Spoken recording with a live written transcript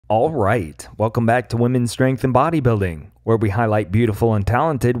Alright, welcome back to Women's Strength and Bodybuilding, where we highlight beautiful and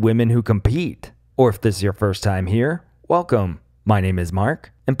talented women who compete. Or if this is your first time here, welcome. My name is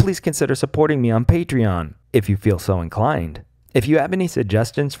Mark, and please consider supporting me on Patreon, if you feel so inclined. If you have any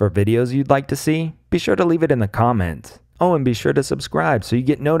suggestions for videos you'd like to see, be sure to leave it in the comments. Oh, and be sure to subscribe so you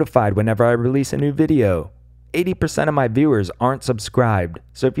get notified whenever I release a new video. 80% of my viewers aren't subscribed,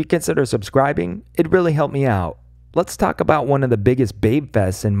 so if you consider subscribing, it'd really help me out. Let's talk about one of the biggest babe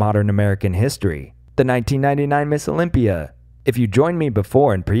fests in modern American history, the 1999 Miss Olympia. If you joined me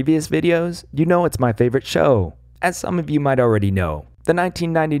before in previous videos, you know it's my favorite show. As some of you might already know, the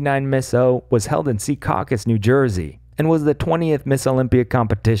 1999 Miss O was held in Secaucus, New Jersey, and was the 20th Miss Olympia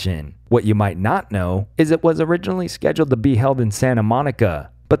competition. What you might not know is it was originally scheduled to be held in Santa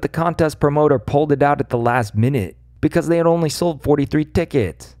Monica, but the contest promoter pulled it out at the last minute because they had only sold 43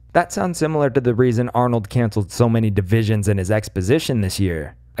 tickets. That sounds similar to the reason Arnold canceled so many divisions in his exposition this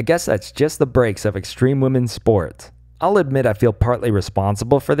year. I guess that's just the breaks of extreme women's sports. I'll admit I feel partly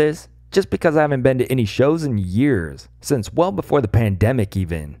responsible for this, just because I haven't been to any shows in years, since well before the pandemic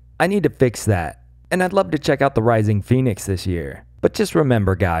even. I need to fix that, and I'd love to check out the Rising Phoenix this year. But just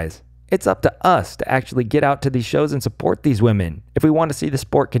remember guys, it's up to us to actually get out to these shows and support these women if we want to see the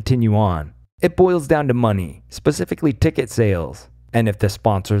sport continue on. It boils down to money, specifically ticket sales. And if the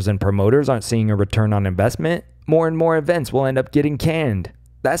sponsors and promoters aren't seeing a return on investment, more and more events will end up getting canned.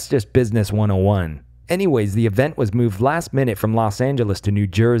 That's just business 101. Anyways, the event was moved last minute from Los Angeles to New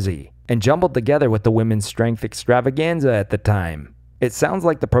Jersey and jumbled together with the Women's Strength Extravaganza at the time. It sounds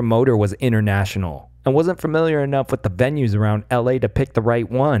like the promoter was international and wasn't familiar enough with the venues around LA to pick the right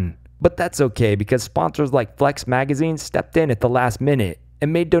one. But that's okay because sponsors like Flex Magazine stepped in at the last minute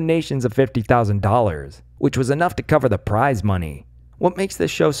and made donations of $50,000, which was enough to cover the prize money. What makes this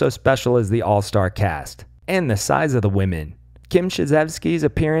show so special is the all-star cast, and the size of the women. Kim Shizevsky's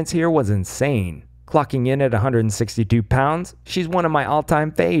appearance here was insane. Clocking in at 162 pounds, she's one of my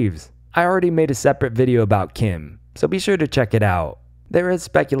all-time faves. I already made a separate video about Kim, so be sure to check it out. There is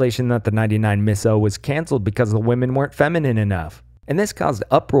speculation that the 99 Miss O was cancelled because the women weren't feminine enough, and this caused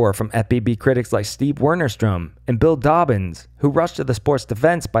uproar from FBB critics like Steve Wernerstrom and Bill Dobbins, who rushed to the sport's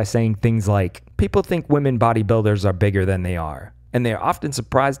defense by saying things like, "People think women bodybuilders are bigger than they are. And they are often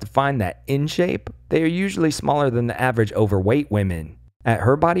surprised to find that in shape, they are usually smaller than the average overweight women. At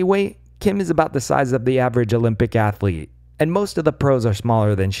her body weight, Kim is about the size of the average Olympic athlete, and most of the pros are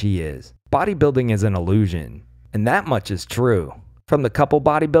smaller than she is. Bodybuilding is an illusion." And that much is true. From the couple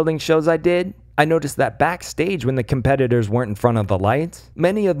bodybuilding shows I did, I noticed that backstage when the competitors weren't in front of the lights,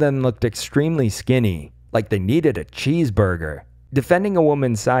 many of them looked extremely skinny, like they needed a cheeseburger. Defending a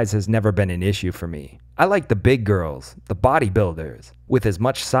woman's size has never been an issue for me. I like the big girls, the bodybuilders, with as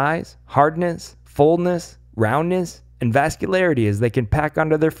much size, hardness, fullness, roundness, and vascularity as they can pack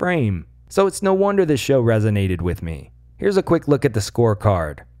onto their frame. So it's no wonder this show resonated with me. Here's a quick look at the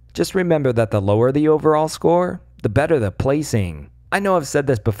scorecard. Just remember that the lower the overall score, the better the placing. I know I've said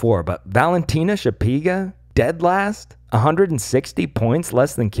this before, but Valentina Shapiga, dead last, 160 points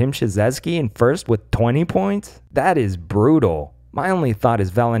less than Kim Shizevsky in first with 20 points? That is brutal. My only thought is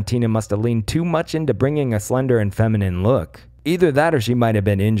Valentina must have leaned too much into bringing a slender and feminine look. Either that or she might have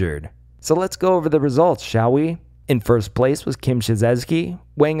been injured. So let's go over the results, shall we? In first place was Kim Shizevsky,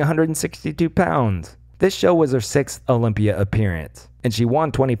 weighing 162 pounds. This show was her 6th Olympia appearance, and she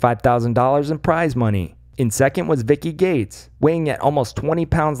won $25,000 in prize money. In second was Vicky Gates, weighing at almost 20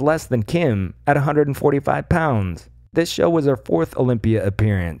 pounds less than Kim at 145 pounds. This show was her 4th Olympia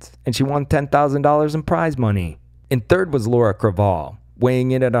appearance, and she won $10,000 in prize money. In third was Laura Craval,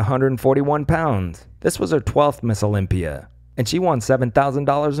 weighing in at 141 pounds. This was her 12th Miss Olympia, and she won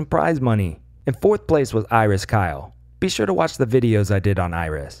 $7,000 in prize money. In fourth place was Iris Kyle. Be sure to watch the videos I did on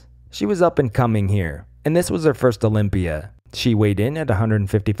Iris. She was up and coming here, and this was her first Olympia. She weighed in at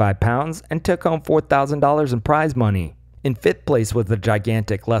 155 pounds and took home $4,000 in prize money. In fifth place was the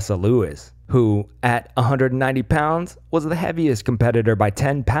gigantic Lessa Lewis, who, at 190 pounds, was the heaviest competitor by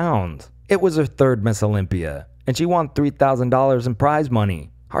 10 pounds. It was her 3rd Miss Olympia, and she won $3,000 in prize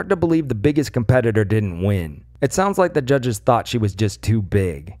money. Hard to believe the biggest competitor didn't win. It sounds like the judges thought she was just too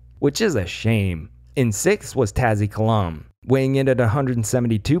big, which is a shame. In sixth was Tazzy Colum, weighing in at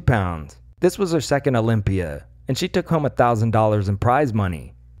 172 pounds. This was her 2nd Olympia, and she took home $1,000 in prize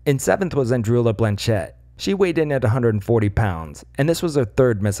money. In seventh was Andrula Blanchette. She weighed in at 140 pounds, and this was her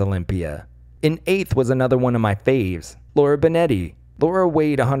 3rd Miss Olympia. In eighth was another one of my faves, Laura Benetti. Laura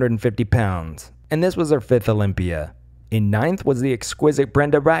weighed 150 pounds, and this was her 5th Olympia. In ninth was the exquisite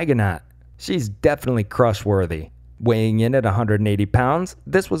Brenda Raganat. She's definitely crush-worthy. Weighing in at 180 pounds,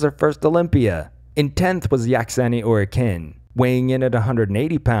 this was her 1st Olympia. In 10th was Yaxani Urikin. weighing in at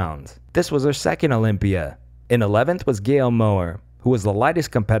 180 pounds. This was her second Olympia. In 11th was Gail Moore, who was the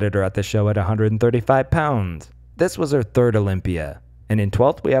lightest competitor at the show at 135 pounds. This was her third Olympia. And in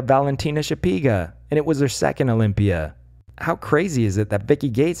 12th we have Valentina Shapiga, and it was her second Olympia. How crazy is it that Vicky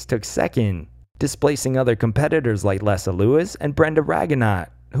Gates took second, displacing other competitors like Lessa Lewis and Brenda Raganot,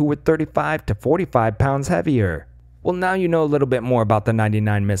 who were 35 to 45 pounds heavier. Well, now you know a little bit more about the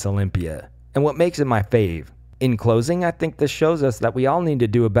 99 Miss Olympia, and what makes it my fave. In closing, I think this shows us that we all need to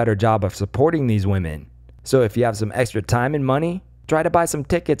do a better job of supporting these women. So if you have some extra time and money, try to buy some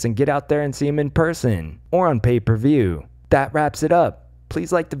tickets and get out there and see them in person, or on pay-per-view. That wraps it up.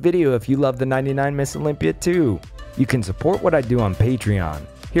 Please like the video if you love the 99 Miss Olympia too. You can support what I do on Patreon.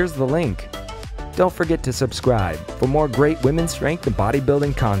 Here's the link. Don't forget to subscribe for more great women's strength and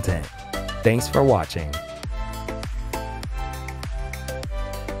bodybuilding content. Thanks for watching.